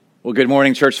Well, good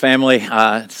morning, church family.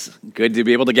 It's good to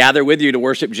be able to gather with you to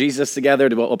worship Jesus together,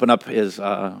 to open up His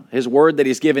word that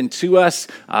He's given to us.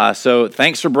 So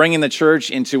thanks for bringing the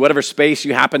church into whatever space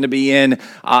you happen to be in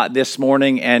this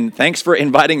morning, and thanks for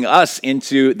inviting us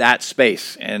into that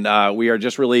space. And we are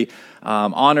just really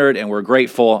honored, and we're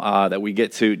grateful that we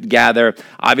get to gather.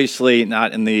 Obviously,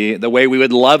 not in the way we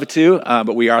would love to,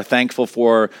 but we are thankful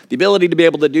for the ability to be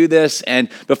able to do this. And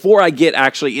before I get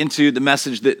actually into the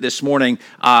message this morning,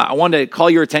 I wanted to call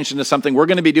your attention to something we're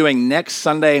going to be doing next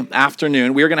Sunday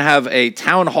afternoon. We are going to have a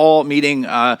town hall meeting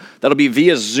that'll be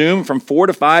via Zoom from 4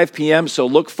 to 5 p.m. So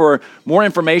look for more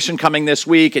information coming this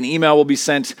week. An email will be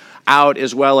sent out,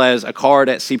 as well as a card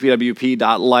at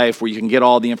cpwp.life where you can get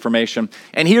all the information.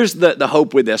 And here's the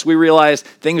hope with this. We realize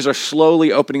things are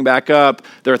slowly opening back up.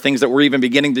 There are things that we're even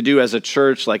beginning to do as a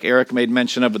church, like Eric made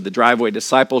mention of with the driveway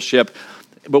discipleship.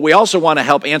 But we also want to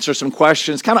help answer some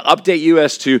questions, kind of update you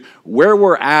as to where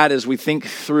we're at as we think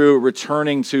through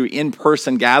returning to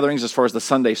in-person gatherings as far as the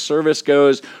Sunday service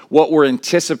goes, what we're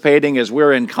anticipating as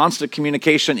we're in constant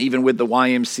communication even with the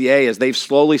YMCA as they've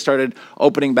slowly started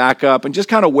opening back up, and just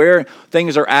kind of where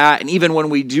things are at, and even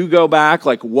when we do go back,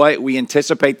 like what we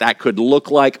anticipate that could look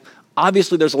like.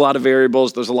 Obviously, there's a lot of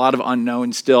variables. There's a lot of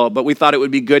unknowns still, but we thought it would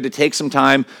be good to take some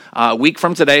time a week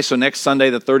from today, so next Sunday,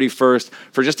 the 31st,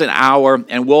 for just an hour,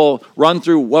 and we'll run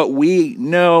through what we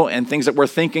know and things that we're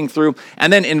thinking through,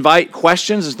 and then invite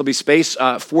questions, as there'll be space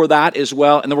for that as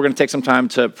well, and then we're going to take some time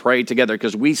to pray together,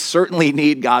 because we certainly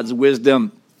need God's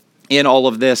wisdom in all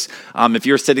of this. If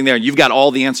you're sitting there and you've got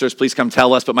all the answers, please come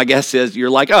tell us. But my guess is you're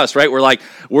like us, right?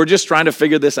 We're just trying to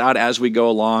figure this out as we go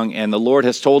along. And the Lord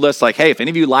has told us, like, hey, if any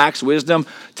of you lacks wisdom,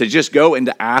 to just go and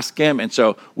to ask Him. And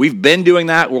so we've been doing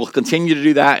that. We'll continue to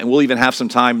do that. And we'll even have some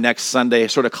time next Sunday,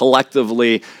 sort of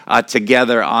collectively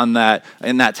together on that,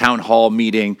 in that town hall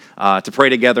meeting, to pray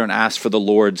together and ask for the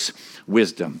Lord's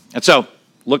wisdom. And so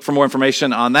look for more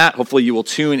information on that. Hopefully you will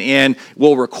tune in.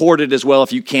 We'll record it as well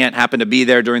if you can't happen to be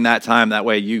there during that time. That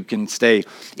way you can stay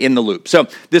in the loop. So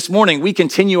this morning we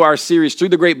continue our series through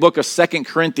the great book of 2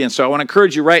 Corinthians. So I want to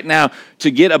encourage you right now to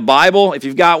get a Bible if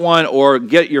you've got one, or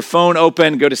get your phone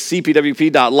open, go to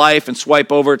cpwp.life and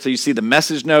swipe over till you see the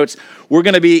message notes. We're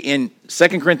going to be in 2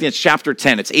 Corinthians chapter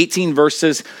 10. It's 18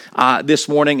 verses this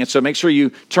morning, and so make sure you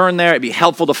turn there. It'd be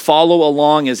helpful to follow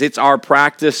along, as it's our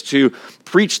practice to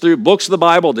preach through books of the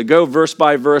Bible, to go verse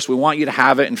by verse. We want you to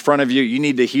have it in front of you. You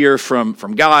need to hear from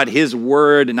God, His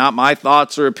word, and not my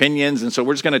thoughts or opinions. And so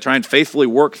we're just going to try and faithfully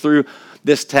work through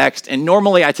this text. And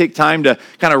normally I take time to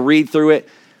kind of read through it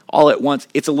all at once.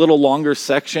 It's a little longer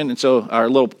section, and so our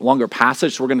little longer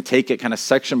passage, so we're going to take it kind of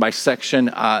section by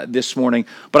section this morning.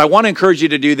 But I want to encourage you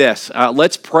to do this.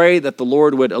 Let's pray that the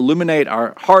Lord would illuminate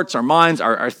our hearts, our minds,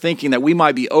 our thinking, that we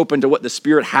might be open to what the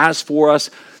Spirit has for us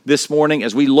this morning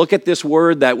as we look at this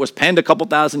word that was penned a couple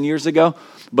thousand years ago,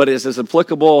 but is as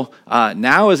applicable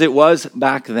now as it was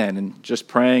back then, and just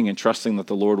praying and trusting that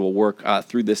the Lord will work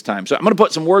through this time. So I'm going to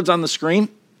put some words on the screen.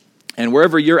 And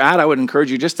wherever you're at, I would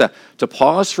encourage you just to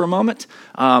pause for a moment,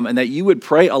 and that you would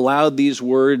pray aloud these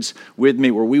words with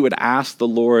me, where we would ask the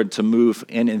Lord to move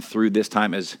in and through this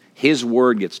time as His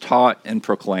word gets taught and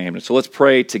proclaimed. And so let's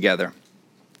pray together.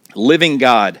 Living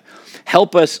God,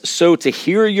 help us so to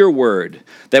hear your word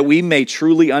that we may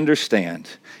truly understand,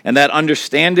 and that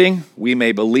understanding we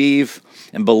may believe,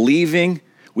 and believing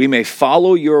we may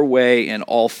follow your way in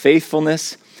all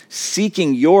faithfulness,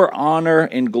 seeking your honor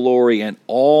and glory in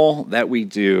all that we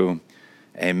do.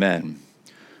 Amen.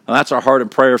 Well, that's our heart and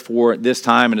prayer for this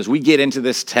time. And as we get into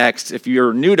this text, if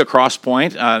you're new to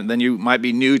Crosspoint, then you might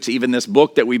be new to even this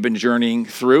book that we've been journeying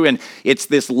through. And it's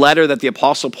this letter that the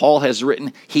Apostle Paul has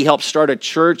written. He helped start a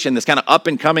church in this kind of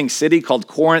up-and-coming city called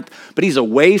Corinth, but he's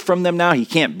away from them now. He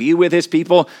can't be with his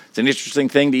people. It's an interesting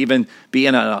thing to even be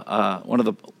in one of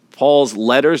the Paul's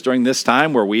letters during this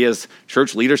time, where we as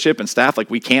church leadership and staff,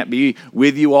 like, we can't be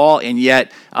with you all, and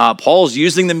yet Paul's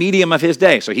using the medium of his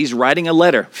day. So he's writing a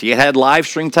letter. If he had live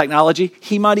stream technology,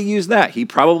 he might have used that. He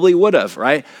probably would have,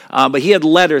 right? But he had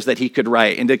letters that he could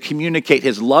write and to communicate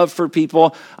his love for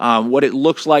people, what it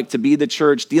looks like to be the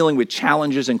church, dealing with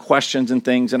challenges and questions and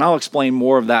things. And I'll explain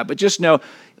more of that. But just know,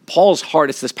 Paul's heart,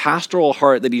 it's this pastoral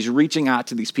heart that he's reaching out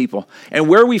to these people. And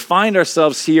where we find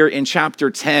ourselves here in chapter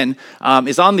 10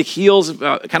 is on the heels of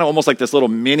kind of almost like this little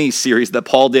mini series that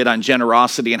Paul did on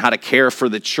generosity and how to care for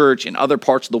the church in other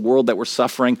parts of the world that were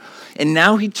suffering. And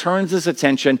now he turns his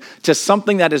attention to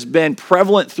something that has been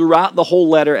prevalent throughout the whole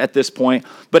letter at this point,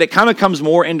 but it kind of comes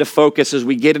more into focus as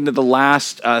we get into the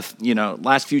last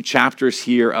few chapters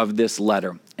here of this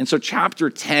letter. And so chapter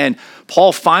 10,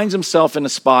 Paul finds himself in a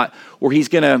spot where he's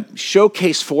going to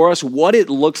showcase for us what it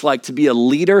looks like to be a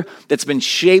leader that's been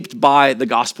shaped by the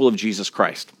gospel of Jesus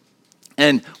Christ.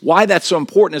 And why that's so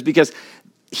important is because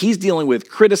he's dealing with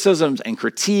criticisms and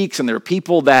critiques, and there are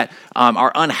people that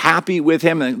are unhappy with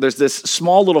him. And there's this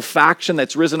small little faction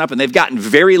that's risen up, and they've gotten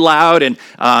very loud. And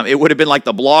it would have been like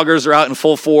the bloggers are out in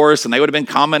full force, and they would have been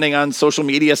commenting on social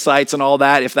media sites and all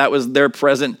that if that was their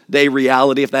present day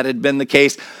reality, if that had been the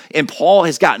case. And Paul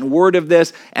has gotten word of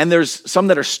this, and there's some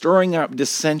that are stirring up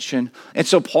dissension. And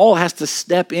so Paul has to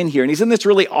step in here, and he's in this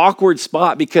really awkward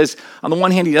spot because on the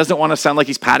one hand, he doesn't want to sound like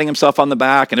he's patting himself on the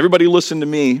back and everybody listen to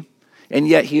me. And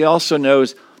yet he also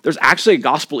knows there's actually a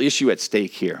gospel issue at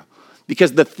stake here,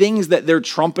 because the things that they're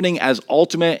trumpeting as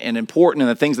ultimate and important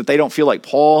and the things that they don't feel like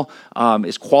Paul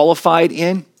is qualified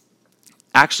in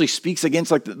actually speaks against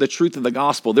like the truth of the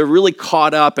gospel. They're really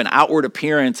caught up in outward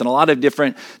appearance and a lot of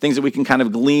different things that we can kind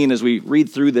of glean as we read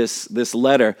through this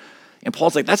letter. And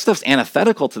Paul's like, that stuff's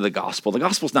antithetical to the gospel. The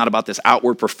gospel's not about this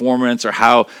outward performance or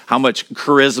how much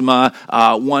charisma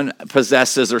one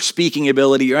possesses or speaking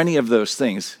ability or any of those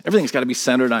things. Everything's got to be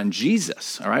centered on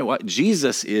Jesus, all right? What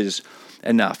Jesus is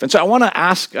enough. And so I want to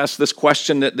ask us this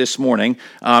question this morning,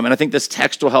 and I think this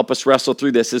text will help us wrestle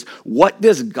through this, is what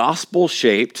does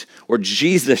gospel-shaped or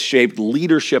Jesus-shaped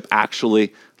leadership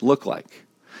actually look like?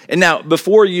 And now,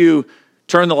 before you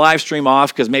turn the live stream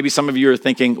off, because maybe some of you are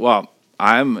thinking, well,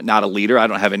 I'm not a leader. I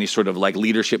don't have any sort of like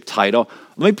leadership title.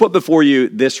 Let me put before you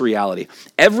this reality.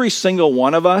 Every single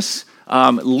one of us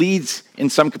leads in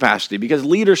some capacity because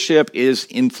leadership is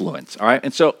influence, all right?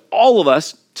 And so all of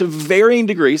us, to varying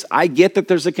degrees, I get that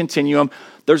there's a continuum,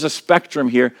 there's a spectrum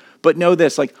here, but know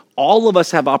this, like all of us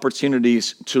have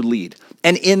opportunities to lead.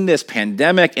 And in this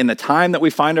pandemic, in the time that we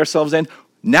find ourselves in,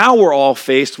 now we're all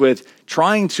faced with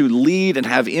trying to lead and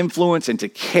have influence and to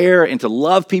care and to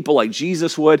love people like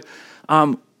Jesus would.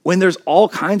 When there's all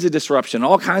kinds of disruption,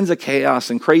 all kinds of chaos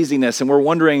and craziness, and we're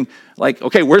wondering, like,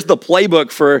 okay, where's the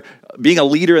playbook for being a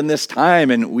leader in this time?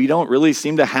 And we don't really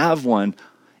seem to have one.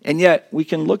 And yet we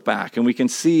can look back and we can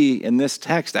see in this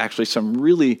text actually some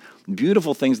really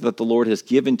beautiful things that the Lord has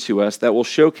given to us that will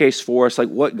showcase for us like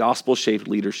what gospel-shaped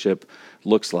leadership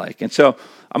looks like. And so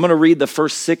I'm going to read the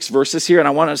first 6 verses here, and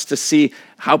I want us to see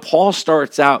how Paul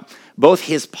starts out both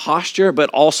his posture, but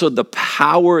also the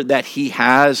power that he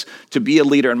has to be a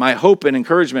leader. And my hope and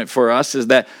encouragement for us is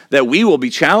that we will be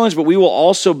challenged, but we will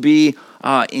also be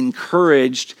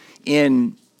encouraged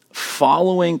in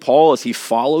following Paul as he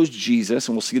follows Jesus.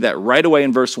 And we'll see that right away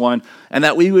in verse 1, and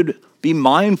that we would be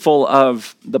mindful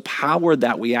of the power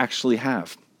that we actually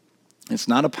have. It's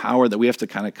not a power that we have to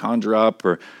kind of conjure up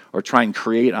or try and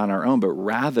create on our own, but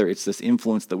rather it's this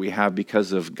influence that we have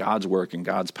because of God's work and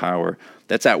God's power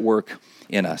that's at work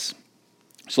in us.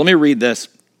 So let me read this,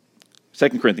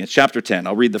 2 Corinthians chapter 10.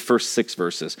 I'll read the first 6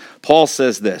 verses. Paul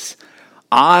says this,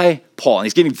 Paul, and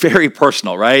he's getting very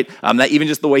personal, right? That even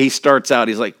just the way he starts out,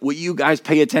 he's like, will you guys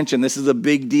pay attention? This is a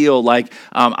big deal. Like,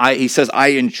 he says,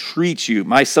 I entreat you,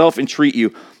 myself entreat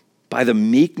you, by the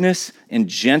meekness and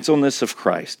gentleness of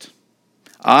Christ.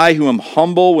 I who am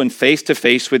humble when face to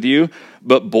face with you,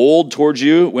 but bold towards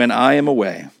you when I am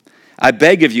away. I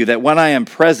beg of you that when I am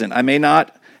present, I may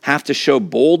not have to show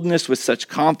boldness with such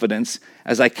confidence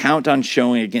as I count on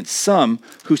showing against some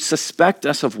who suspect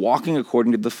us of walking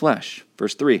according to the flesh.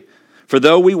 Verse 3, for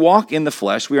though we walk in the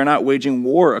flesh, we are not waging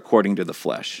war according to the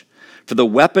flesh. For the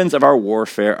weapons of our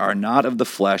warfare are not of the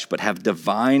flesh, but have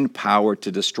divine power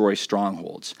to destroy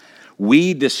strongholds.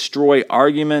 We destroy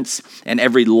arguments and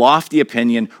every lofty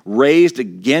opinion raised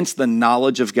against the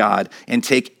knowledge of God and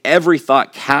take every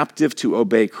thought captive to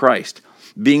obey Christ,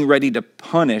 being ready to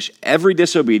punish every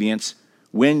disobedience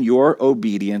when your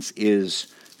obedience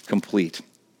is complete.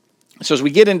 So as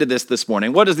we get into this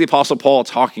morning, what is the Apostle Paul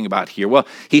talking about here? Well,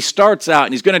 he starts out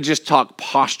and he's going to just talk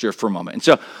posture for a moment. And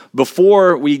so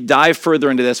before we dive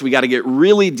further into this, we got to get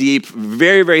really deep,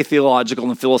 very, very theological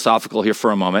and philosophical here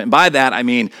for a moment. And by that, I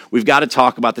mean, we've got to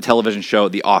talk about the television show,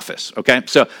 The Office, okay?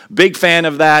 So big fan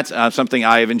of that, something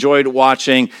I have enjoyed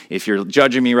watching. If you're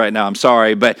judging me right now, I'm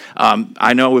sorry, but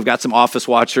I know we've got some Office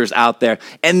watchers out there.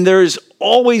 And there's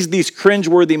always these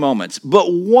cringeworthy moments.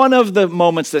 But one of the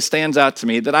moments that stands out to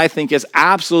me that I think is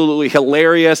absolutely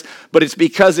hilarious, but it's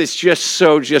because it's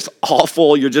just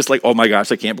awful. You're just like, oh my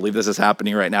gosh, I can't believe this is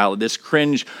happening right now. This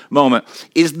cringe moment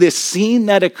is this scene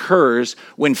that occurs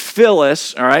when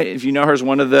Phyllis, all right, if you know her as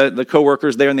one of the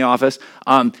coworkers there in the office,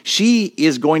 she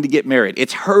is going to get married.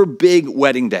 It's her big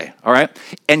wedding day, all right?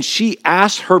 And she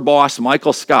asks her boss,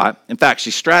 Michael Scott, in fact,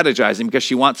 she's strategizing because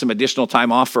she wants some additional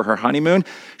time off for her honeymoon.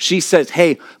 She says,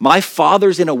 hey, my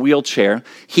father's in a wheelchair.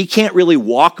 He can't really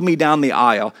walk me down the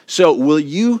aisle. So will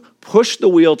you push the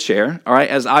wheelchair, all right,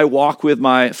 as I walk with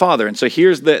my father? And so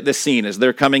here's the scene as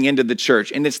they're coming into the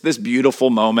church. And it's this beautiful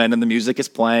moment, and the music is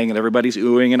playing, and everybody's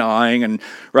oohing and ahhing, and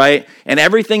right? And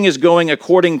everything is going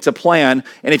according to plan.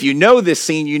 And if you know this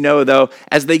scene, you know, though,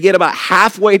 as they get about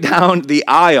halfway down the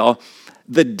aisle,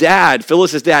 the dad,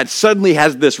 Phyllis's dad, suddenly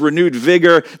has this renewed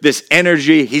vigor, this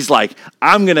energy. He's like,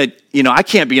 I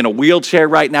can't be in a wheelchair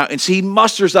right now. And so he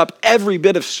musters up every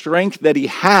bit of strength that he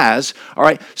has, all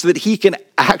right, so that he can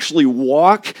actually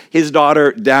walk his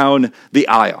daughter down the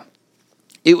aisle.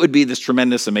 It would be this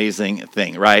tremendous, amazing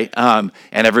thing, right? And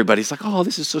everybody's like, oh,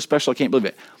 this is so special. I can't believe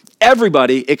it.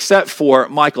 Everybody except for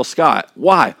Michael Scott.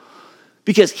 Why?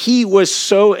 Because he was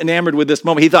so enamored with this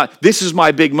moment. He thought, this is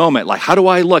my big moment. Like, how do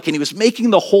I look? And he was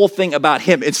making the whole thing about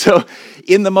him. And so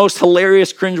in the most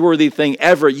hilarious, cringeworthy thing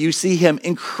ever, you see him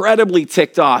incredibly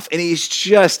ticked off. And he's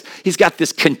got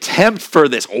this contempt for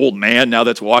this old man now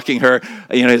that's walking her,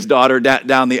 his daughter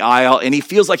down the aisle. And he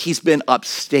feels like he's been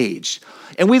upstaged.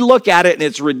 And we look at it and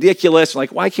it's ridiculous.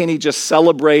 Like, why can't he just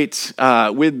celebrate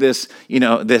with this,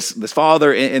 this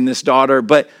father and this daughter?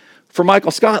 But for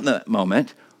Michael Scott in that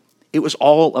moment, it was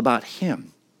all about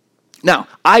him. Now,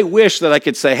 I wish that I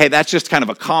could say, hey, that's just kind of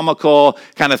a comical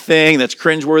kind of thing that's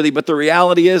cringeworthy. But the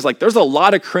reality is, like, there's a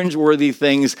lot of cringeworthy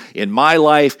things in my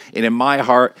life and in my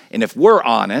heart. And if we're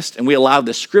honest and we allow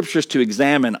the scriptures to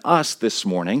examine us this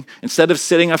morning, instead of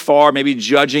sitting afar, maybe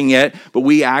judging it, but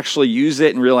we actually use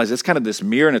it and realize it's kind of this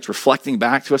mirror and it's reflecting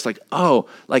back to us like, oh,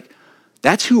 like,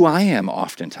 that's who I am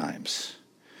oftentimes.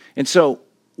 And so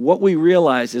what we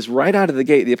realize is right out of the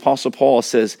gate, the Apostle Paul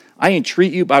says, I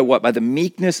entreat you by what? By the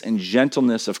meekness and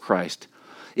gentleness of Christ.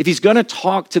 If he's going to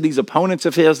talk to these opponents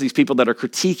of his, these people that are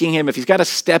critiquing him, if he's got to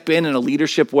step in a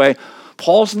leadership way,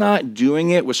 Paul's not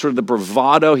doing it with sort of the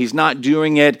bravado. He's not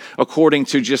doing it according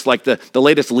to just like the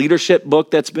latest leadership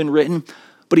book that's been written,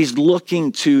 but he's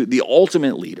looking to the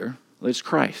ultimate leader, that's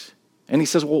Christ. And he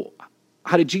says, well,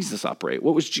 how did Jesus operate?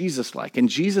 What was Jesus like? And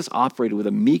Jesus operated with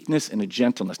a meekness and a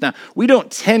gentleness. Now, we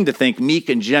don't tend to think meek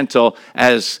and gentle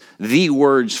as the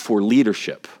words for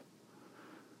leadership,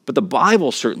 but the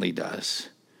Bible certainly does.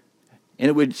 And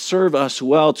it would serve us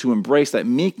well to embrace that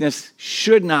meekness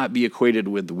should not be equated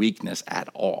with weakness at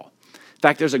all. In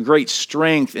fact, there's a great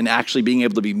strength in actually being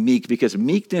able to be meek because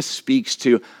meekness speaks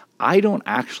to, I don't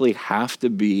actually have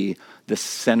to be the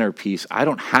centerpiece. I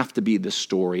don't have to be the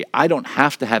story. I don't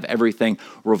have to have everything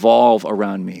revolve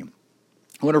around me.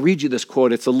 I want to read you this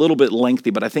quote. It's a little bit lengthy,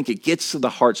 but I think it gets to the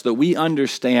heart so that we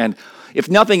understand, if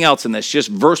nothing else in this, just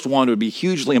verse 1 would be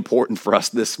hugely important for us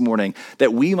this morning,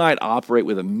 that we might operate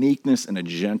with a meekness and a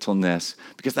gentleness,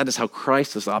 because that is how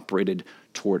Christ has operated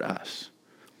toward us.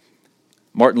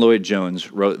 Martin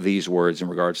Lloyd-Jones wrote these words in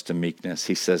regards to meekness.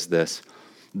 He says this,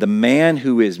 the man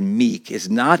who is meek is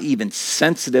not even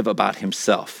sensitive about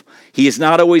himself. He is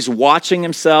not always watching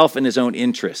himself and his own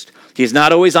interest. He is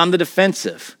not always on the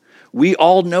defensive. We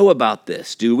all know about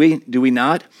this, do we? Do we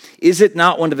not? Is it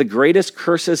not one of the greatest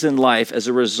curses in life as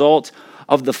a result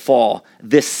of the fall,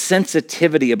 this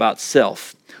sensitivity about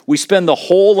self? We spend the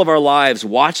whole of our lives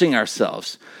watching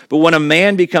ourselves, but when a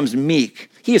man becomes meek,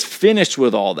 he is finished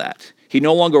with all that. He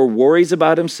no longer worries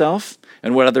about himself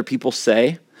and what other people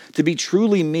say. To be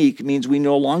truly meek means we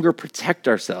no longer protect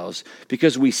ourselves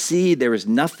because we see there is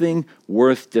nothing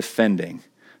worth defending.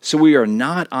 So we are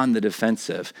not on the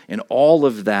defensive, and all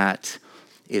of that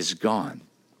is gone.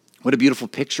 What a beautiful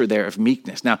picture there of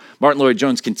meekness. Now, Martin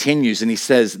Lloyd-Jones continues and he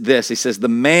says this. He says, the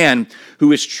man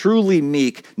who is truly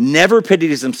meek never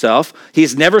pities himself. He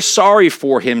is never sorry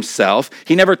for himself.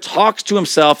 He never talks to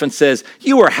himself and says,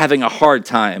 you are having a hard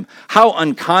time. How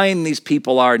unkind these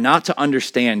people are not to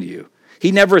understand you.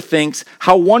 He never thinks,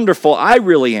 how wonderful I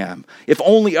really am. If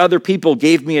only other people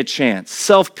gave me a chance.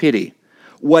 Self-pity.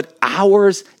 What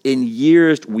hours and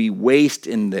years we waste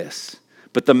in this.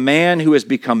 But the man who has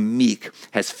become meek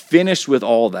has finished with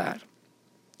all that.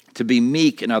 To be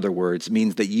meek, in other words,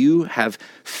 means that you have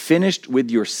finished with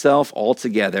yourself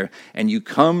altogether and you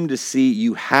come to see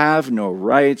you have no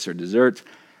rights or deserts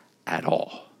at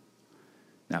all.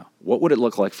 Now, what would it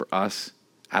look like for us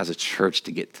as a church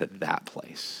to get to that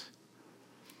place?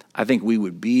 I think we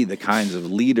would be the kinds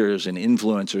of leaders and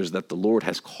influencers that the Lord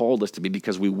has called us to be,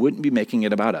 because we wouldn't be making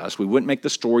it about us. We wouldn't make the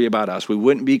story about us. We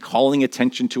wouldn't be calling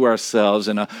attention to ourselves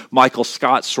in a Michael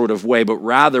Scott sort of way, but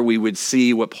rather we would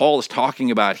see what Paul is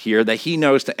talking about here, that he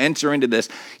knows to enter into this,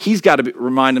 he's got to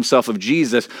remind himself of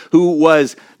Jesus, who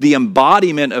was the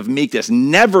embodiment of meekness,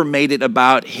 never made it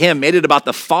about him, made it about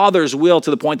the Father's will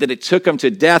to the point that it took him to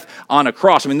death on a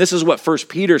cross. I mean, this is what 1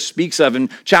 Peter speaks of in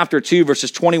chapter 2,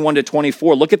 verses 21 to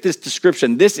 24. Look at this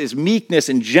description. This is meekness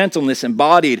and gentleness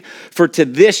embodied. For to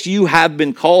this you have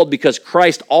been called, because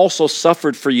Christ also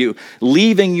suffered for you,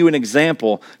 leaving you an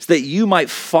example so that you might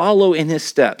follow in his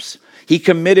steps. He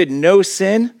committed no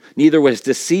sin, neither was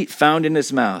deceit found in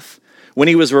his mouth. When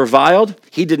he was reviled,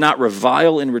 he did not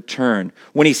revile in return.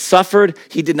 When he suffered,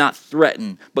 he did not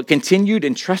threaten, but continued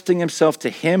entrusting himself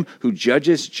to him who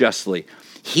judges justly.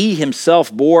 He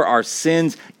himself bore our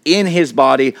sins in his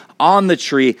body on the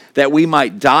tree, that we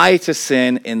might die to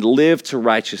sin and live to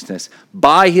righteousness.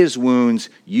 By his wounds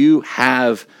you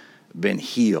have been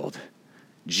healed.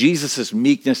 Jesus'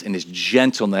 meekness and his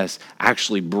gentleness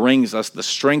actually brings us the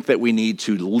strength that we need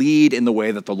to lead in the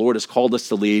way that the Lord has called us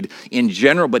to lead in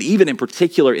general, but even in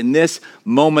particular in this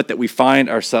moment that we find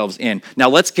ourselves in. Now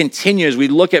let's continue as we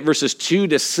look at verses 2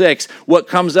 to 6. What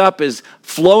comes up is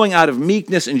flowing out of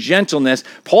meekness and gentleness.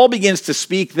 Paul begins to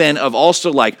speak then of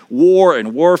also like war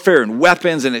and warfare and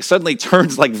weapons, and it suddenly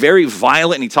turns like very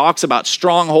violent, and he talks about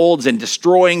strongholds and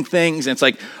destroying things. And it's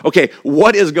like, okay,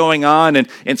 what is going on?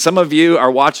 And some of you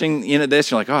are watching this,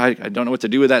 you're like, oh, I don't know what to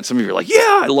do with that. Some of you are like,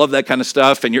 yeah, I love that kind of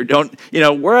stuff. And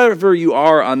wherever you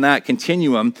are on that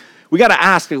continuum, we got to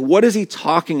ask, what is he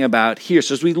talking about here?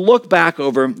 So as we look back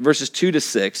over verses 2 to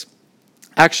 6,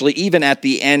 actually even at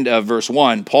the end of verse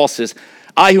 1, Paul says,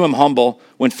 I who am humble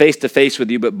when face to face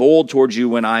with you, but bold towards you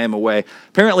when I am away.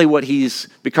 Apparently what he's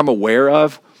become aware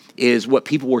of is what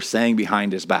people were saying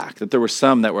behind his back. That there were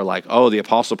some that were like, oh, the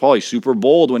Apostle Paul, he's super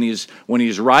bold when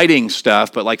he's writing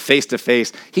stuff, but like face to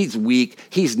face, he's weak,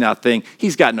 he's nothing,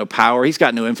 he's got no power, he's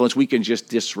got no influence, we can just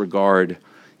disregard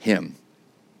him.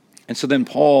 And so then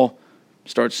Paul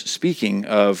starts speaking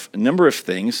of a number of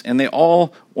things, and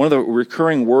one of the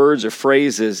recurring words or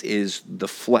phrases is the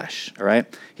flesh, all right?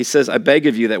 He says, I beg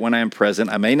of you that when I am present,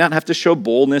 I may not have to show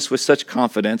boldness with such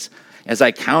confidence as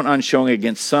I count on showing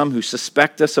against some who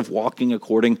suspect us of walking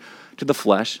according to the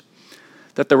flesh.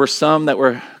 That there were some that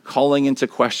were calling into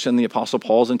question the Apostle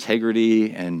Paul's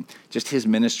integrity and just his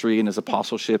ministry and his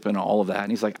apostleship and all of that.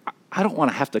 And he's like, I don't want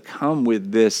to have to come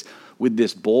with this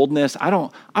boldness. I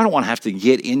don't want to have to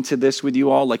get into this with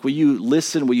you all. Like, will you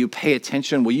listen? Will you pay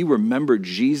attention? Will you remember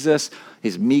Jesus,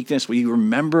 his meekness? Will you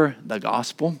remember the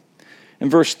gospel? In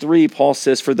verse 3, Paul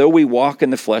says, for though we walk in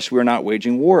the flesh, we are not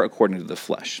waging war according to the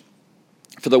flesh.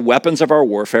 For the weapons of our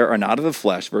warfare are not of the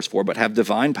flesh, verse 4, but have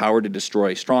divine power to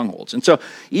destroy strongholds. And so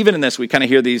even in this, we kind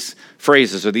of hear these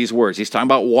phrases or these words. He's talking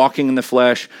about walking in the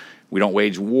flesh. We don't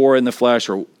wage war in the flesh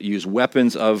or use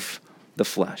weapons of the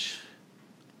flesh.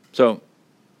 So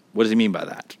what does he mean by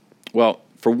that? Well,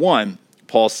 for one,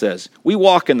 Paul says, we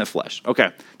walk in the flesh.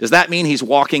 Okay, does that mean he's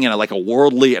walking in a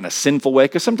worldly and a sinful way?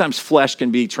 Because sometimes flesh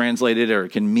can be translated or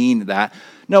it can mean that.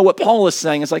 No, what Paul is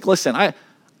saying is like, listen,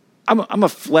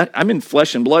 I'm in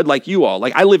flesh and blood like you all.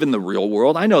 Like, I live in the real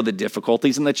world. I know the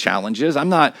difficulties and the challenges. I'm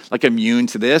not like immune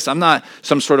to this. I'm not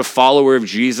some sort of follower of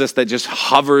Jesus that just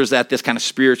hovers at this kind of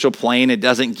spiritual plane. It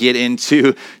doesn't get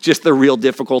into just the real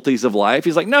difficulties of life.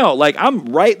 He's like, no, like I'm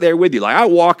right there with you. Like I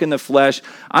walk in the flesh.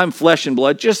 I'm flesh and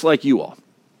blood just like you all.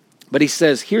 But he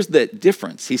says, here's the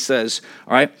difference. He says,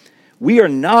 all right, we are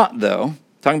not though,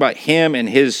 talking about him and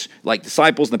his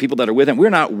disciples and the people that are with him, we're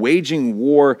not waging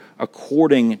war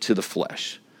according to the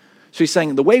flesh. So he's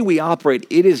saying the way we operate,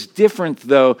 it is different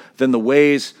though than the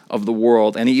ways of the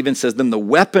world. And he even says, then the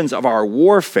weapons of our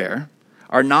warfare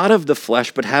are not of the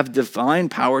flesh, but have divine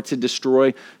power to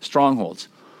destroy strongholds.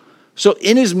 So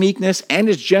in his meekness and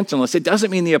his gentleness, it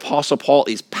doesn't mean the Apostle Paul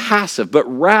is passive, but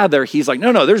rather he's like,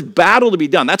 no, there's battle to be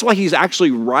done. That's why he's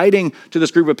actually writing to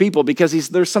this group of people, because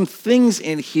there's some things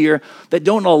in here that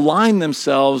don't align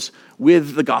themselves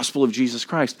with the gospel of Jesus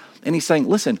Christ. And he's saying,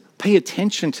 listen, pay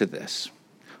attention to this.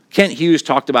 Kent Hughes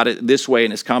talked about it this way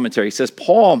in his commentary. He says,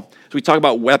 Paul, as we talk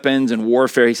about weapons and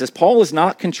warfare, he says, Paul is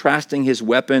not contrasting his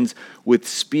weapons with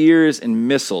spears and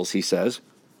missiles, he says,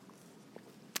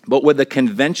 but with the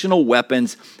conventional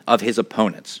weapons of his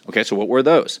opponents. Okay, so what were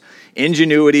those?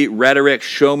 Ingenuity, rhetoric,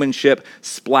 showmanship,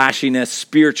 splashiness,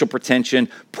 spiritual pretension,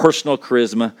 personal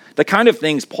charisma, the kind of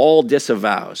things Paul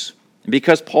disavows. And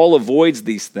because Paul avoids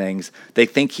these things, they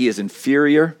think he is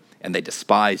inferior and they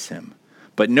despise him.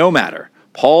 But no matter,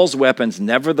 Paul's weapons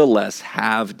nevertheless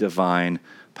have divine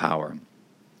power.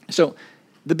 So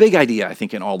the big idea, I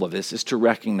think, in all of this is to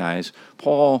recognize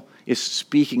Paul is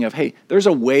speaking of, hey, there's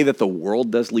a way that the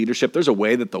world does leadership. There's a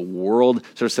way that the world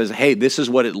sort of says, hey, this is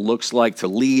what it looks like to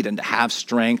lead and to have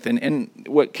strength. And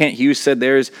what Kent Hughes said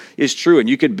there is true. And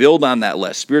you could build on that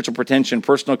list. Spiritual pretension,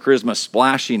 personal charisma,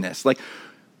 splashiness. Like,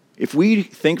 if we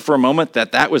think for a moment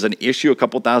that that was an issue a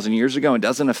couple thousand years ago and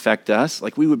doesn't affect us,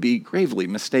 like, we would be gravely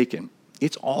mistaken.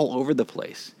 It's all over the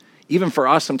place. Even for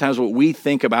us, sometimes what we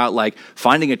think about, like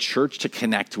finding a church to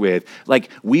connect with, like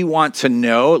we want to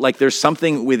know, like there's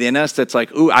something within us that's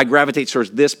like, ooh, I gravitate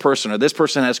towards this person, or this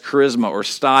person has charisma or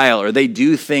style, or they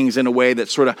do things in a way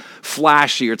that's sort of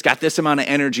flashy, or it's got this amount of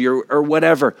energy, or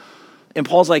whatever. And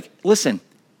Paul's like, listen,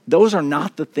 those are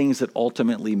not the things that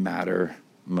ultimately matter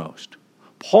most.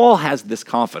 Paul has this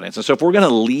confidence. And so if we're going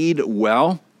to lead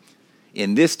well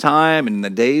in this time and in the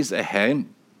days ahead,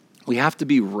 we have to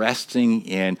be resting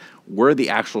in where the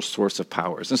actual source of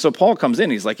power is. And so Paul comes in,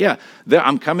 he's like, yeah,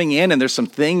 I'm coming in and there's some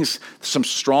things, some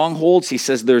strongholds. He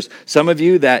says there's some of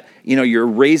you that, you're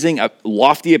raising up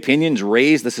lofty opinions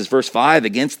raised, this is verse 5,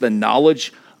 against the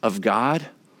knowledge of God.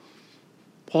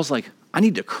 Paul's like, I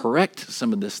need to correct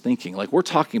some of this thinking. Like, we're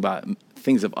talking about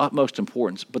things of utmost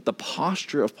importance, but the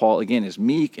posture of Paul, again, is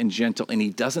meek and gentle, and he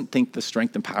doesn't think the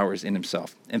strength and power is in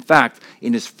himself. In fact,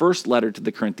 in his first letter to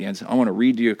the Corinthians, I want to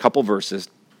read you a couple verses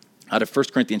out of 1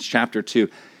 Corinthians chapter 2.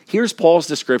 Here's Paul's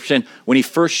description when he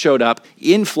first showed up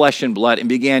in flesh and blood and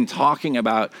began talking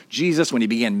about Jesus when he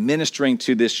began ministering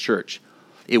to this church.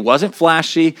 It wasn't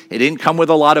flashy. It didn't come with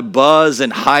a lot of buzz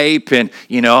and hype, and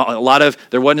there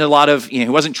wasn't a lot of, he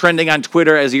wasn't trending on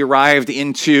Twitter as he arrived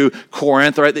into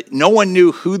Corinth. Right? No one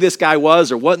knew who this guy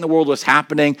was or what in the world was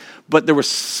happening, but there was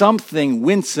something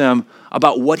winsome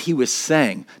about what he was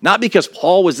saying. Not because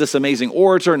Paul was this amazing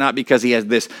orator, not because he has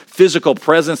this physical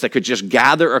presence that could just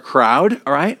gather a crowd,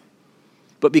 all right?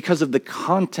 But because of the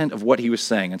content of what he was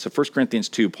saying. And so 1 Corinthians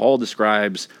 2, Paul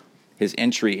describes his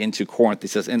entry into Corinth. He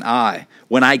says, and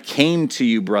when I came to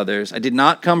you, brothers, I did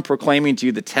not come proclaiming to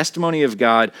you the testimony of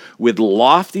God with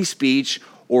lofty speech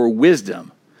or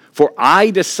wisdom, for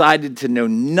I decided to know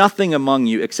nothing among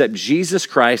you except Jesus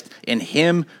Christ and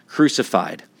him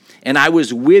crucified. And I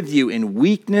was with you in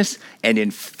weakness and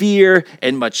in fear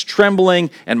and much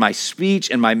trembling, and my speech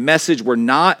and my message were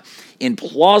not in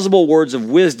plausible words of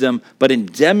wisdom, but in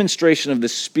demonstration of the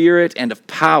Spirit and of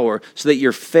power, so that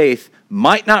your faith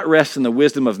might not rest in the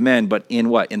wisdom of men, but in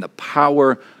what? In the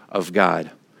power of God.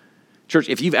 Church,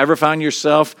 if you've ever found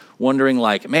yourself wondering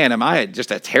like, man, am I just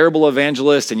a terrible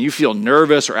evangelist, and you feel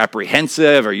nervous or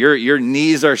apprehensive, or your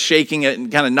knees are shaking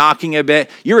and kind of knocking a bit,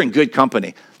 you're in good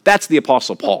company. That's the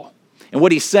Apostle Paul. And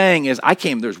what he's saying is,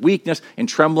 there's weakness and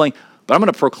trembling, but I'm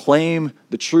going to proclaim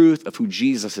the truth of who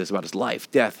Jesus is, about his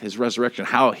life, death, his resurrection,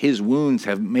 how his wounds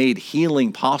have made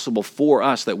healing possible for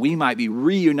us, that we might be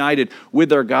reunited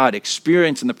with our God,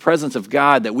 experiencing the presence of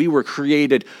God that we were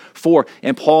created for.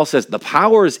 And Paul says the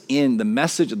power is in the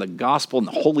message of the gospel and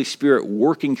the Holy Spirit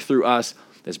working through us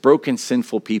as broken,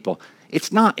 sinful people.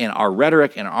 It's not in our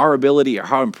rhetoric and our ability or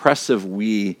how impressive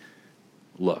we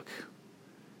look.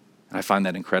 And I find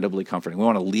that incredibly comforting. We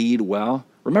want to lead well.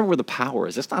 Remember where the power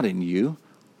is. It's not in you.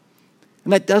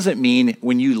 And that doesn't mean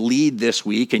when you lead this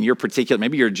week and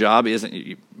maybe your job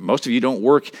isn't, most of you don't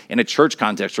work in a church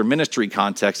context or ministry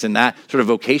context in that sort of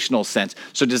vocational sense.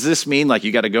 So does this mean like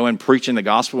you got to go and preach in the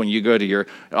gospel when you go to your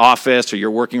office, or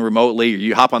you're working remotely, or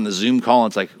you hop on the Zoom call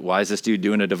and it's like, why is this dude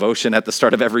doing a devotion at the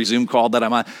start of every Zoom call that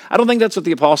I'm on? I don't think that's what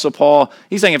the Apostle Paul,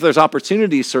 he's saying if there's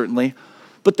opportunities, certainly,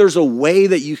 but there's a way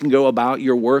that you can go about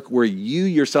your work where you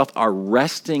yourself are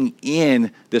resting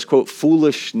in this, quote,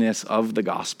 foolishness of the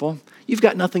gospel. You've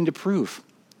got nothing to prove.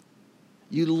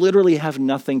 You literally have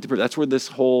nothing to prove. That's where this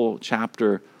whole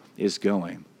chapter is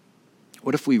going.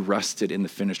 What if we rested in the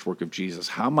finished work of Jesus?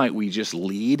 How might we just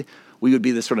lead? We would be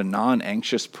this sort of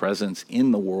non-anxious presence in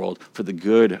the world for the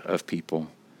good of people.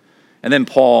 And then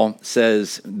Paul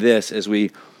says this as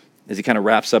he kind of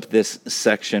wraps up this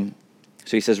section.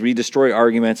 So he says, we destroy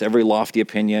arguments, every lofty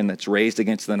opinion that's raised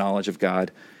against the knowledge of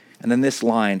God. And then this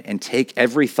line, and take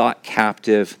every thought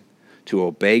captive to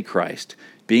obey Christ,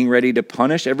 being ready to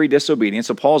punish every disobedience.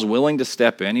 So Paul's willing to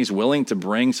step in. He's willing to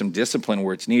bring some discipline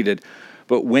where it's needed.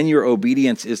 But when your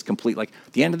obedience is complete, like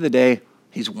at the end of the day,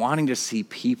 he's wanting to see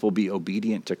people be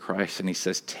obedient to Christ. And he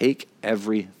says, take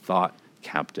every thought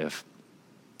captive.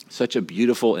 Such a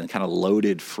beautiful and kind of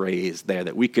loaded phrase there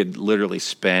that we could literally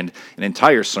spend an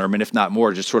entire sermon, if not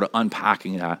more, just sort of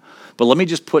unpacking that. But let me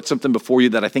just put something before you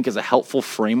that I think is a helpful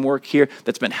framework here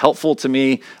that's been helpful to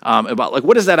me about like,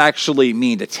 what does that actually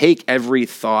mean to take every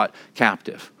thought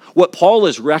captive? What Paul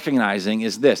is recognizing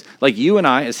is this, like you and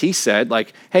I, as he said,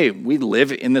 like, hey, we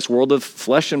live in this world of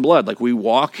flesh and blood. Like we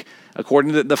walk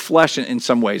according to the flesh in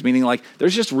some ways, meaning like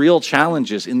there's just real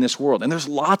challenges in this world. And there's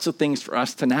lots of things for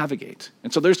us to navigate.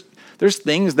 And so there's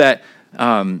things that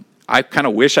I kind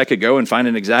of wish I could go and find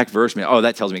an exact verse. Oh,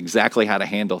 that tells me exactly how to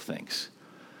handle things.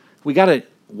 We got to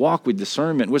walk with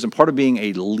discernment and wisdom. Part of being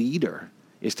a leader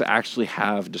is to actually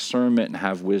have discernment and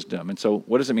have wisdom. And so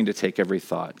what does it mean to take every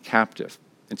thought captive?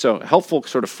 And so a helpful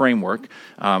sort of framework,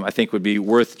 I think, would be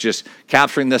worth just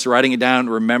capturing this, writing it down,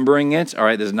 remembering it. All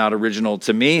right, this is not original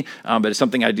to me, but it's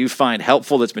something I do find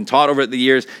helpful that's been taught over the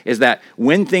years, is that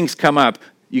when things come up,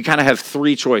 you kind of have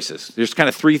three choices. There's kind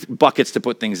of three buckets to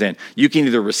put things in. You can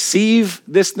either receive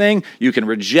this thing, you can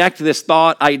reject this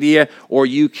thought, idea, or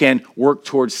you can work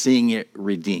towards seeing it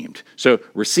redeemed. So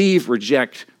receive,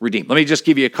 reject, redeem. Let me just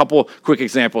give you a couple quick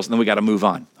examples, and then we got to move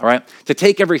on, all right? To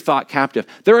take every thought captive.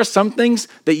 There are some things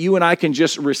that you and I can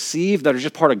just receive that are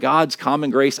just part of God's common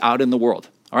grace out in the world,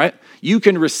 all right? You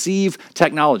can receive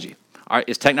technology. All right,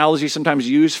 is technology sometimes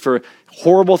used for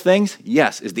horrible things?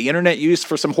 Yes. Is the internet used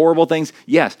for some horrible things?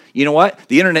 Yes. You know what?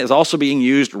 The internet is also being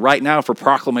used right now for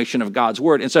proclamation of God's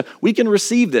word. And so we can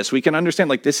receive this. We can understand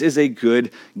like this is a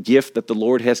good gift that the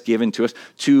Lord has given to us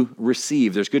to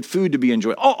receive. There's good food to be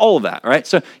enjoyed. All of that, all right?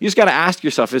 So you just got to ask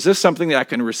yourself, is this something that I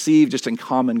can receive just in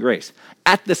common grace?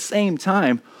 At the same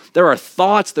time, there are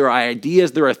thoughts, there are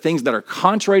ideas, there are things that are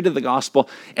contrary to the gospel,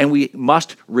 and we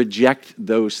must reject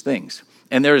those things.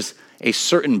 And there's a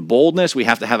certain boldness. We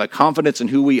have to have a confidence in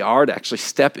who we are to actually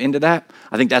step into that.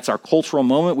 I think that's our cultural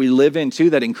moment we live in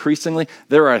too, that increasingly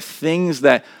there are things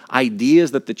that, ideas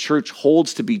that the church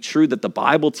holds to be true, that the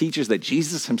Bible teaches, that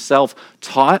Jesus himself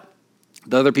taught,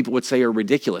 that other people would say are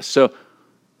ridiculous. So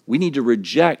we need to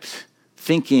reject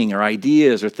thinking or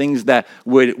ideas or things that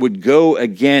would go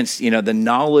against, the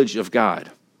knowledge of God.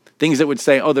 Things that would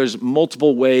say, oh, there's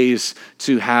multiple ways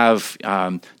to have,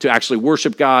 to actually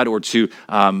worship God or to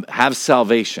have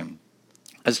salvation.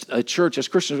 As a church, as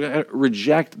Christians, we gotta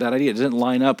reject that idea. It doesn't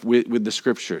line up with the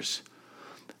scriptures.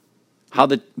 How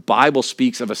the Bible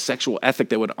speaks of a sexual ethic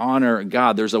that would honor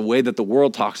God. There's a way that the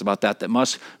world talks about that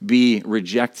must be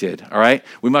rejected, all right?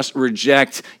 We must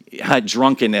reject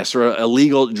drunkenness or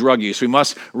illegal drug use. We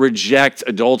must reject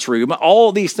adultery.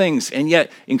 All these things. And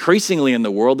yet, increasingly in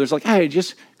the world, there's like, hey,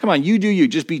 just, come on, you do you.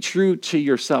 Just be true to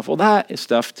yourself. Well, that is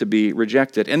stuff to be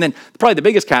rejected. And then probably the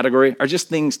biggest category are just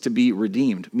things to be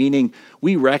redeemed, meaning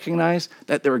we recognize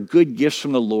that there are good gifts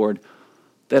from the Lord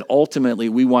that ultimately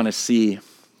we want to see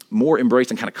more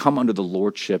embraced and kind of come under the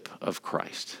lordship of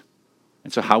Christ.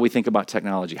 And so how we think about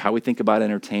technology, how we think about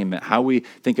entertainment, how we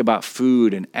think about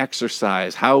food and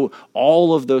exercise, how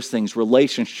all of those things,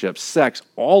 relationships, sex,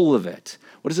 all of it,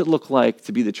 what does it look like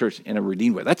to be the church in a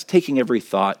redeemed way? That's taking every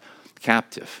thought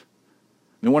captive.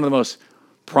 I mean, one of the most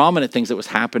prominent things that was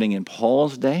happening in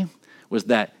Paul's day was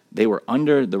that they were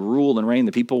under the rule and reign.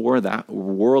 The people were that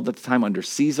world at the time under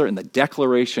Caesar, and the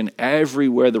declaration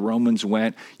everywhere the Romans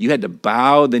went, you had to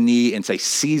bow the knee and say,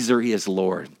 Caesar is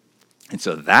Lord. And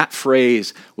so that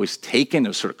phrase was taken, it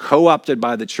was sort of co-opted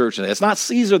by the church. And it's not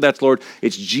Caesar that's Lord,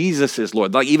 it's Jesus is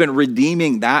Lord. Like even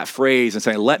redeeming that phrase and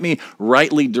saying, let me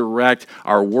rightly direct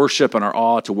our worship and our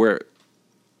awe to where it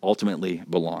ultimately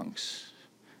belongs.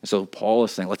 And so Paul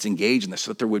is saying, let's engage in this so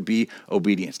that there would be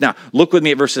obedience. Now, look with me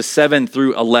at verses 7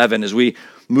 through 11 as we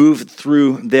move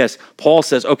through this. Paul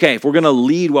says, okay, if we're going to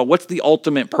lead well, what's the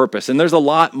ultimate purpose? And there's a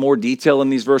lot more detail in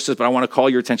these verses, but I want to call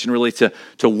your attention really to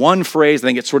one phrase. I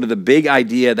think it's sort of the big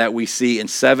idea that we see in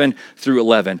 7 through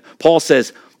 11. Paul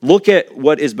says, look at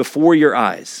what is before your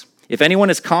eyes. If anyone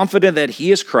is confident that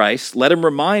he is Christ, let him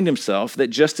remind himself that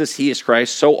just as he is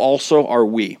Christ, so also are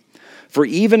we. For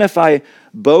even if I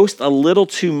boast a little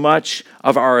too much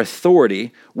of our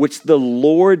authority, which the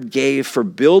Lord gave for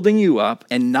building you up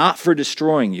and not for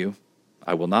destroying you,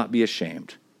 I will not be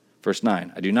ashamed. Verse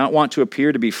 9, I do not want to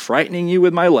appear to be frightening you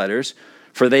with my letters,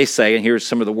 for they say, and here's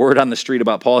some of the word on the street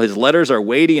about Paul, his letters are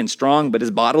weighty and strong, but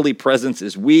his bodily presence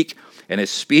is weak, and his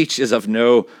speech is of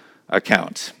no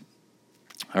account.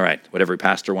 All right, what every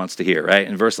pastor wants to hear, right?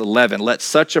 In verse 11, let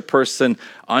such a person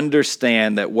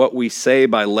understand that what we say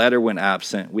by letter when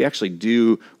absent, we actually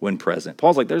do when present.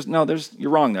 Paul's like, you're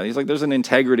wrong though. He's like, there's an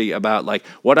integrity about like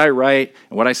what I write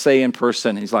and what I say in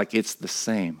person. He's like, it's the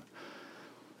same.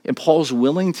 And Paul's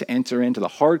willing to enter into the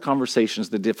hard conversations,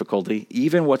 the difficulty,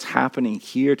 even what's happening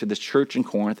here to this church in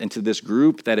Corinth and to this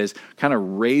group that is kind of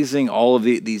raising all of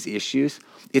these issues.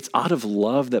 It's out of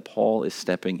love that Paul is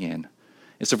stepping in.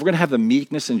 And so if we're going to have the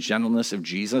meekness and gentleness of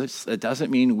Jesus, it doesn't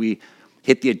mean we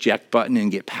hit the eject button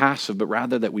and get passive, but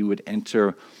rather that we would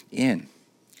enter in.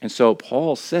 And so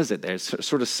Paul says it there. It's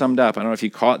sort of summed up. I don't know if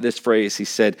you caught this phrase. He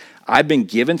said, I've been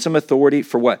given some authority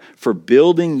for what? For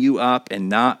building you up and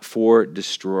not for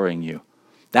destroying you.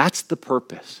 That's the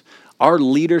purpose. Our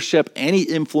leadership, any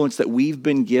influence that we've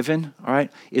been given, all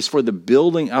right, is for the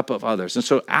building up of others. And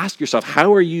so ask yourself,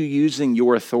 how are you using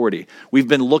your authority? We've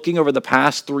been looking over the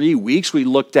past 3 weeks. We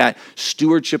looked at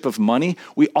stewardship of money.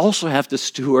 We also have to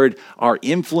steward our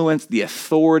influence, the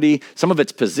authority. Some of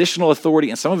it's positional authority,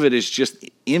 and some of it is just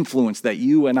influence that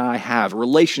you and I have,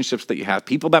 relationships that you have,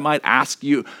 people that might ask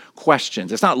you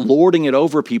questions. It's not lording it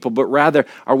over people, but rather,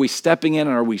 are we stepping in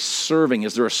and are we serving?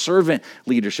 Is there a servant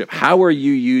leadership? How are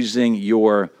you using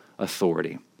your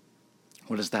authority?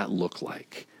 What does that look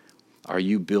like? Are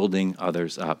you building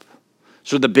others up?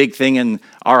 So the big thing in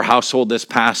our household this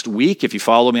past week, if you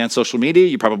follow me on social media,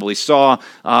 you probably saw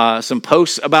some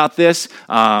posts about this,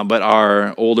 but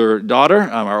our older daughter,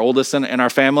 our oldest in our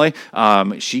family,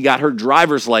 she got her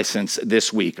driver's license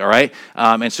this week, all right?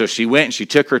 And so she went and she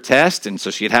took her test, and so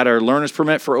she had her learner's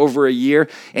permit for over a year,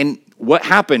 and what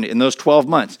happened in those 12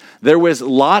 months? There was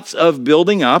lots of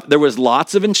building up. There was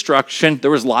lots of instruction. There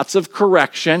was lots of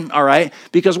correction, all right?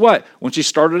 Because what? When she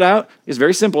started out, it's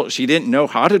very simple. She didn't know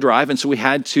how to drive, and so we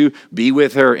had to be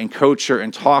with her and coach her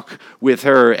and talk with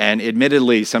her. And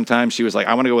admittedly, sometimes she was like,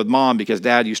 I want to go with mom because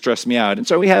dad, you stress me out. And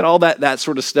so we had all that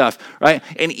sort of stuff, right?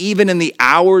 And even in the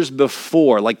hours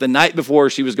before, like the night before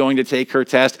she was going to take her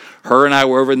test, her and I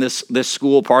were over in this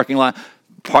school parking lot,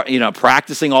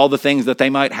 practicing all the things that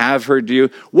they might have her do.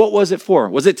 What was it for?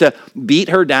 Was it to beat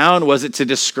her down? Was it to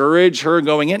discourage her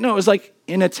going in? No, it was like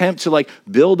an attempt to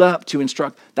build up, to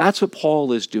instruct. That's what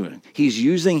Paul is doing. He's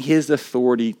using his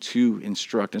authority to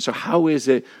instruct. And so how is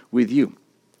it with you?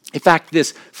 In fact,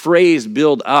 this phrase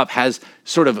build up has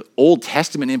sort of Old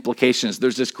Testament implications.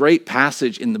 There's this great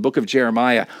passage in the book of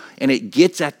Jeremiah, and it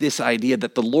gets at this idea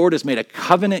that the Lord has made a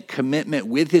covenant commitment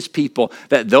with his people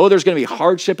that though there's going to be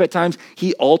hardship at times,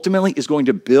 he ultimately is going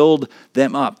to build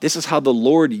them up. This is how the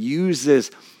Lord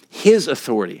uses his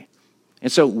authority.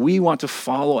 And so we want to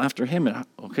follow after him. And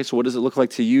okay, so what does it look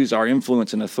like to use our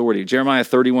influence and authority? Jeremiah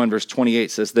 31 verse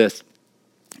 28 says this,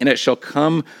 and it shall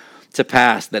come to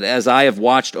pass that as I have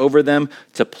watched over them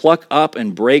to pluck up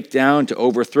and break down, to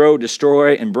overthrow,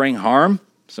 destroy, and bring harm,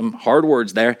 some hard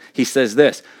words there, he says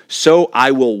this, so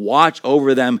I will watch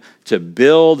over them to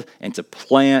build and to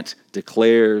plant,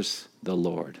 declares the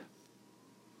Lord.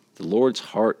 The Lord's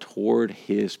heart toward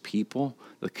his people,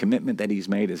 the commitment that he's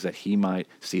made is that he might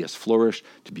see us flourish,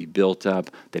 to be built up,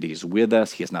 that he's with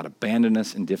us, he has not abandoned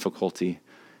us in difficulty.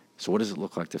 So what does it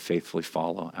look like to faithfully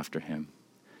follow after him?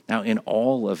 Now, in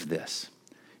all of this,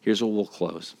 here's what we'll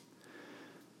close.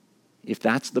 If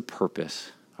that's the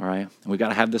purpose, all right, and we got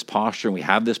to have this posture, and we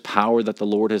have this power that the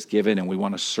Lord has given, and we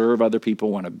want to serve other people,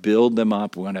 we want to build them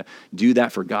up, we want to do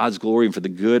that for God's glory and for the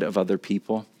good of other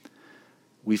people.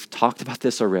 We've talked about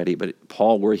this already, but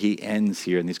Paul, where he ends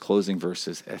here in these closing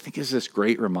verses, I think is this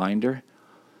great reminder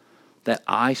that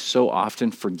I so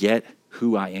often forget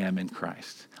who I am in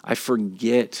Christ. I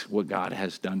forget what God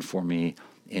has done for me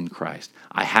in Christ.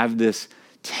 I have this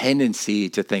tendency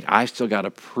to think I still got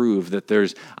to prove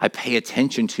that I pay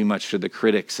attention too much to the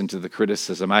critics and to the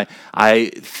criticism.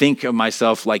 I think of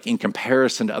myself like in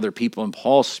comparison to other people, and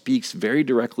Paul speaks very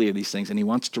directly of these things, and he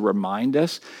wants to remind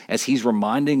us as he's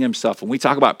reminding himself. When we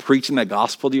talk about preaching the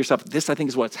gospel to yourself, this I think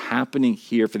is what's happening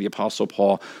here for the Apostle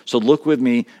Paul. So look with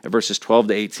me at verses 12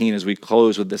 to 18 as we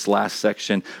close with this last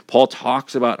section. Paul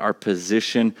talks about our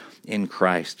position in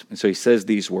Christ. And so he says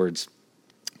these words,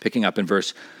 picking up in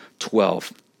verse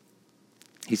 12.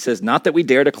 He says, not that we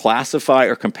dare to classify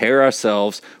or compare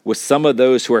ourselves with some of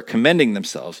those who are commending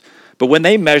themselves, but when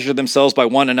they measure themselves by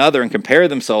one another and compare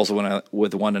themselves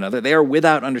with one another, they are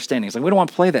without understanding. It's like, we don't want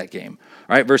to play that game.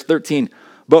 All right, verse 13,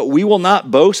 but we will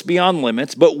not boast beyond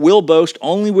limits, but will boast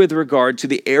only with regard to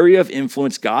the area of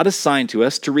influence God assigned to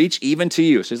us to reach even to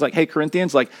you. So he's like, hey,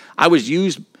 Corinthians, I was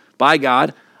used by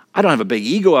God. I don't have a big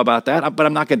ego about that, but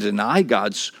I'm not going to deny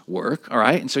God's work, all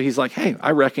right? And so he's like, hey,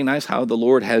 I recognize how the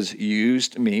Lord has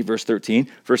used me, verse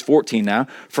 13, verse 14 now,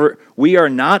 for we are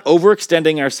not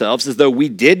overextending ourselves as though we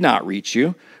did not reach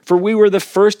you, For we were the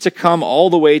first to come all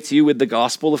the way to you with the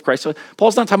gospel of Christ. So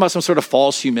Paul's not talking about some sort of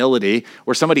false humility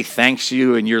where somebody thanks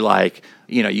you and you're like,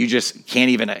 you just can't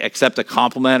even accept a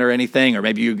compliment or anything, or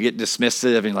maybe you get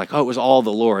dismissive and you're like, oh, it was all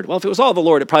the Lord. Well, if it was all the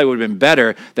Lord, it probably would have been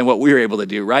better than what we were able to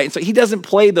do, right? And so he doesn't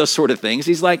play those sort of things.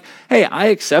 He's like, hey, I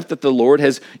accept that the Lord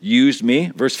has used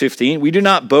me. Verse 15, we do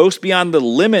not boast beyond the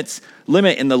limit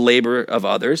in the labor of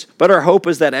others, but our hope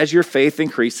is that as your faith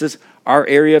increases, our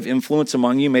area of influence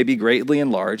among you may be greatly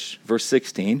enlarged. Verse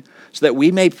 16, so that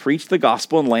we may preach the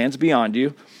gospel in lands beyond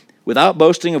you, without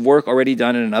boasting of work already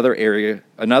done in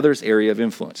another's area of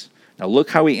influence. Now look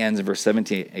how he ends in verse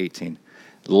 17, 18.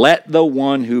 Let the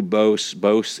one who boasts,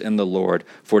 boast in the Lord,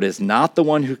 for it is not the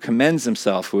one who commends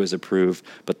himself who is approved,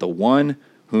 but the one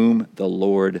whom the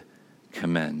Lord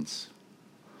commends.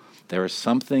 There is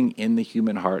something in the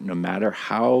human heart, no matter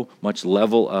how much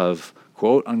level of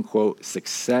quote unquote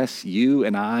success you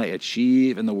and I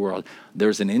achieve in the world,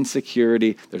 there's an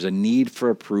insecurity, there's a need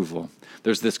for approval.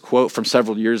 There's this quote from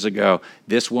several years ago.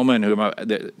 This woman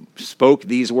who spoke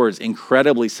these words,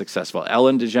 incredibly successful,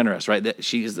 Ellen DeGeneres, right?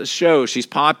 She's the show. She's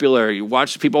popular. You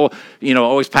watch people,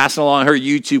 always passing along her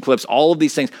YouTube clips, all of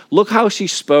these things. Look how she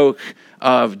spoke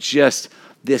of just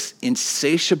this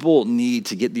insatiable need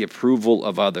to get the approval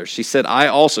of others. She said,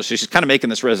 so she's kind of making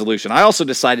this resolution. I also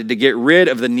decided to get rid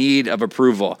of the need of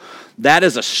approval. That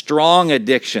is a strong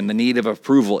addiction, the need of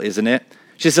approval, isn't it?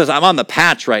 She says, I'm on the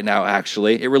patch right now,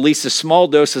 actually. It releases small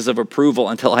doses of approval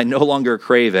until I no longer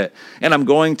crave it, and I'm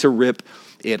going to rip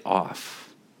it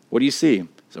off. What do you see?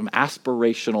 Some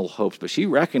aspirational hopes, but she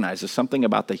recognizes something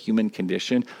about the human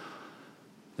condition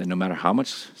that no matter how much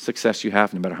success you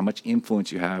have, no matter how much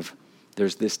influence you have,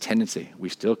 there's this tendency. We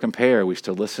still compare. We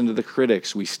still listen to the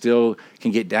critics. We still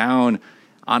can get down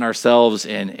on ourselves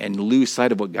and lose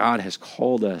sight of what God has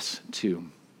called us to.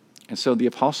 And so the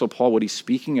Apostle Paul, what he's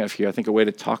speaking of here, I think a way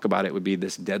to talk about it would be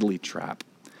this deadly trap.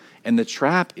 And the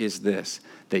trap is this,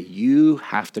 that you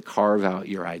have to carve out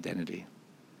your identity.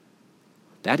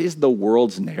 That is the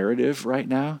world's narrative right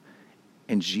now,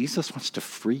 and Jesus wants to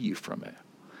free you from it.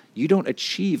 You don't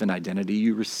achieve an identity,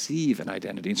 you receive an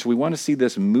identity. And so we want to see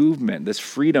this movement, this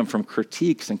freedom from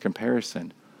critiques and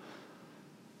comparison.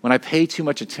 When I pay too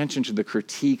much attention to the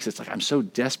critiques, it's like I'm so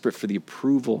desperate for the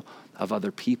approval of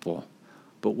other people.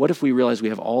 But what if we realize we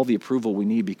have all the approval we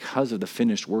need because of the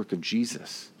finished work of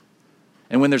Jesus?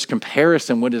 And when there's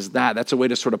comparison, what is that? That's a way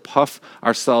to sort of puff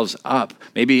ourselves up,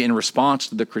 maybe in response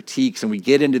to the critiques, and we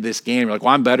get into this game. We're like,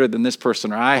 well, I'm better than this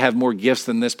person, or I have more gifts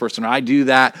than this person, or I do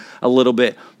that a little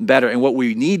bit better. And what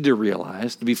we need to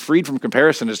realize, to be freed from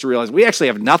comparison, is to realize we actually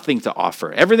have nothing to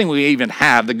offer. Everything we even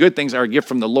have, the good things, are a gift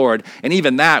from the Lord. And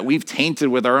even that, we've tainted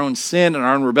with our own sin and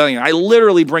our own rebellion. I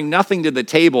literally bring nothing to the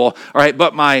table, all right,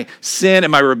 but my sin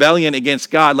and my rebellion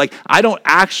against God. Like, I don't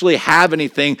actually have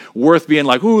anything worth being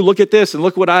like, ooh, look at this, and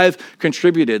look what I've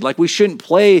contributed. Like, we shouldn't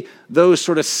play those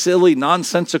sort of silly,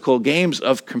 nonsensical games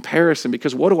of comparison,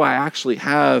 because what do I actually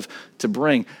have to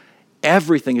bring?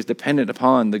 Everything is dependent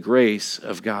upon the grace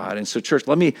of God. And so, church,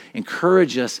 let me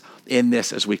encourage us in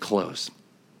this as we close.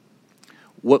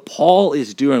 What Paul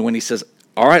is doing when he says,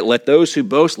 all right, let those who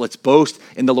boast, let's boast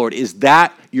in the Lord. Is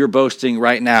that your boasting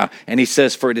right now? And he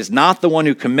says, for it is not the one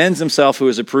who commends himself who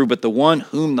is approved, but the one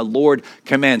whom the Lord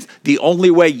commends. The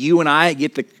only way you and I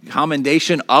get the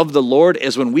commendation of the Lord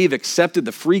is when we've accepted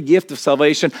the free gift of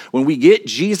salvation, when we get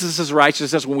Jesus'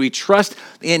 righteousness, when we trust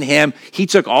in him. He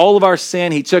took all of our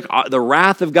sin. He took the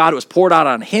wrath of God. It was poured out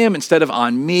on him instead of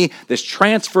on me. This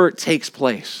transfer takes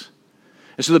place.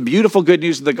 And so the beautiful good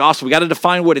news of the gospel, we got to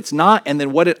define what it's not and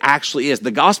then what it actually is.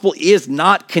 The gospel is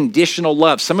not conditional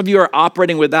love. Some of you are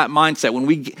operating with that mindset. When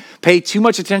we pay too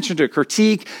much attention to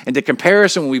critique and to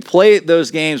comparison, when we play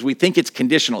those games, we think it's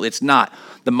conditional. It's not.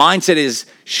 The mindset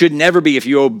should never be, if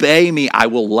you obey me, I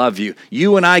will love you.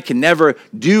 You and I can never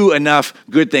do enough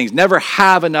good things, never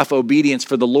have enough obedience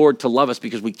for the Lord to love us,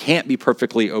 because we can't be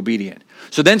perfectly obedient.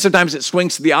 So then sometimes it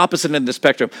swings to the opposite end of the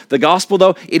spectrum. The gospel,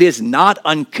 though, it is not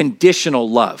unconditional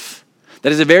love.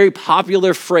 That is a very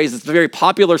popular phrase. It's a very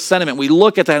popular sentiment. We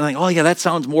look at that and think, oh yeah, that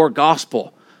sounds more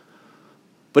gospel.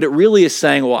 But it really is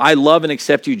saying, well, I love and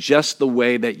accept you just the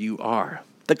way that you are.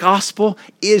 The gospel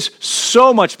is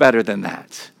so much better than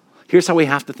that. Here's how we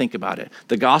have to think about it.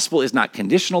 The gospel is not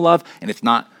conditional love, and it's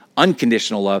not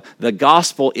unconditional love. The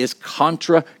gospel is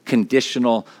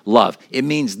contra-conditional love. It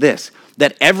means this,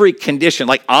 that every condition,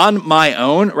 like on my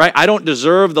own, right? I don't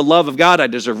deserve the love of God. I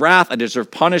deserve wrath. I deserve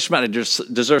punishment. I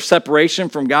deserve separation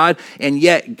from God. And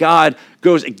yet God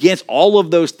goes against all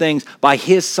of those things by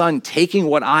his son taking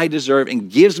what I deserve and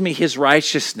gives me his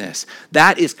righteousness.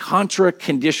 That is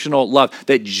contra-conditional love,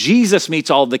 that Jesus meets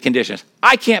all of the conditions.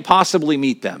 I can't possibly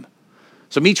meet them.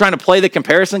 So me trying to play the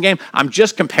comparison game, I'm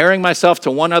just comparing myself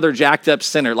to one other jacked up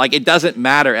sinner. Like it doesn't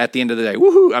matter at the end of the day.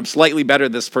 Woohoo, I'm slightly better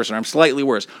than this person. I'm slightly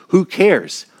worse. Who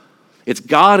cares? It's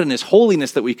God and his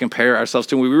holiness that we compare ourselves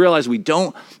to. And we realize we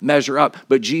don't measure up,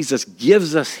 but Jesus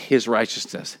gives us his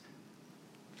righteousness.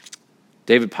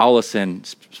 David Paulison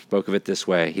spoke of it this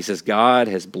way. He says, God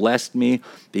has blessed me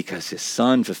because his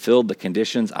son fulfilled the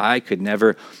conditions I could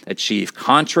never achieve.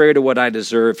 Contrary to what I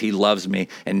deserve, he loves me.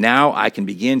 And now I can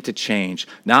begin to change,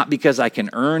 not because I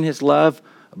can earn his love,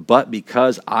 but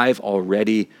because I've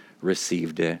already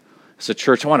received it. So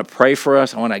church, I want to pray for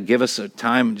us. I want to give us a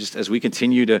time just as we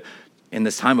continue to, in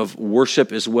this time of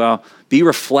worship as well, be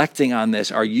reflecting on this.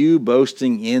 Are you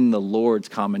boasting in the Lord's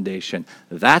commendation?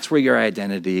 That's where your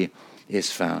identity is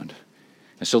found.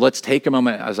 And so let's take a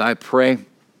moment as I pray,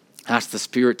 ask the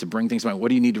Spirit to bring things to mind. What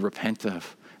do you need to repent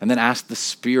of? And then ask the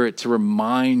Spirit to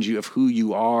remind you of who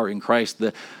you are in Christ,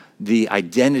 the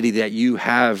identity that you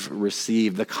have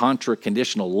received, the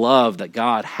contra-conditional love that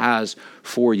God has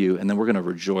for you. And then we're going to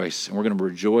rejoice. And we're going to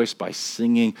rejoice by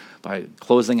singing, by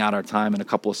closing out our time in a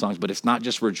couple of songs. But it's not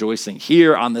just rejoicing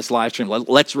here on this live stream.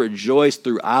 Let's rejoice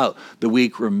throughout the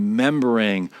week,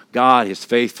 remembering God, his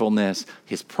faithfulness,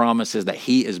 his promises, that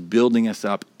he is building us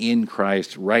up in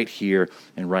Christ right here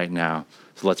and right now.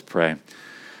 So let's pray.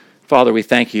 Father, we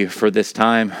thank you for this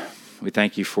time. We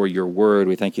thank you for your word.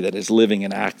 We thank you that it's living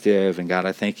and active. And God,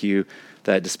 I thank you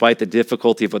that despite the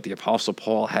difficulty of what the Apostle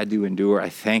Paul had to endure, I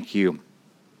thank you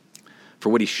for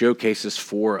what he showcases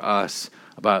for us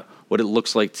about what it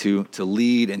looks like to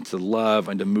lead and to love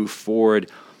and to move forward,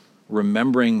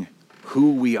 remembering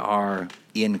who we are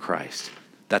in Christ,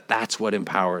 that's what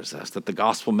empowers us, that the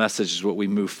gospel message is what we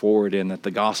move forward in, that the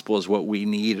gospel is what we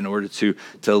need in order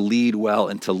to lead well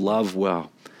and to love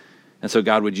well. And so,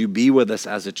 God, would you be with us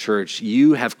as a church?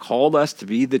 You have called us to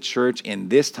be the church in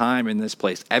this time, in this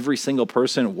place. Every single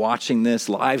person watching this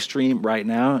live stream right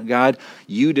now, God,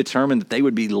 you determined that they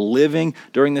would be living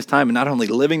during this time, and not only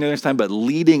living during this time, but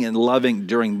leading and loving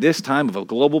during this time of a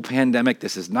global pandemic.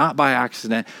 This is not by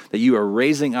accident, that you are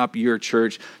raising up your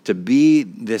church to be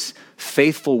this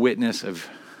faithful witness of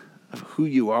who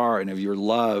you are and of your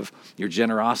love, your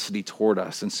generosity toward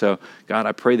us. And so, God,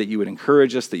 I pray that you would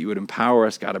encourage us, that you would empower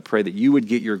us. God, I pray that you would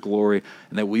get your glory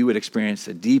and that we would experience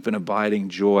a deep and abiding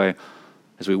joy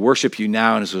as we worship you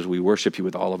now and as we worship you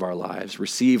with all of our lives.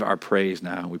 Receive our praise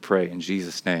now, we pray in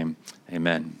Jesus' name.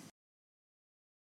 Amen.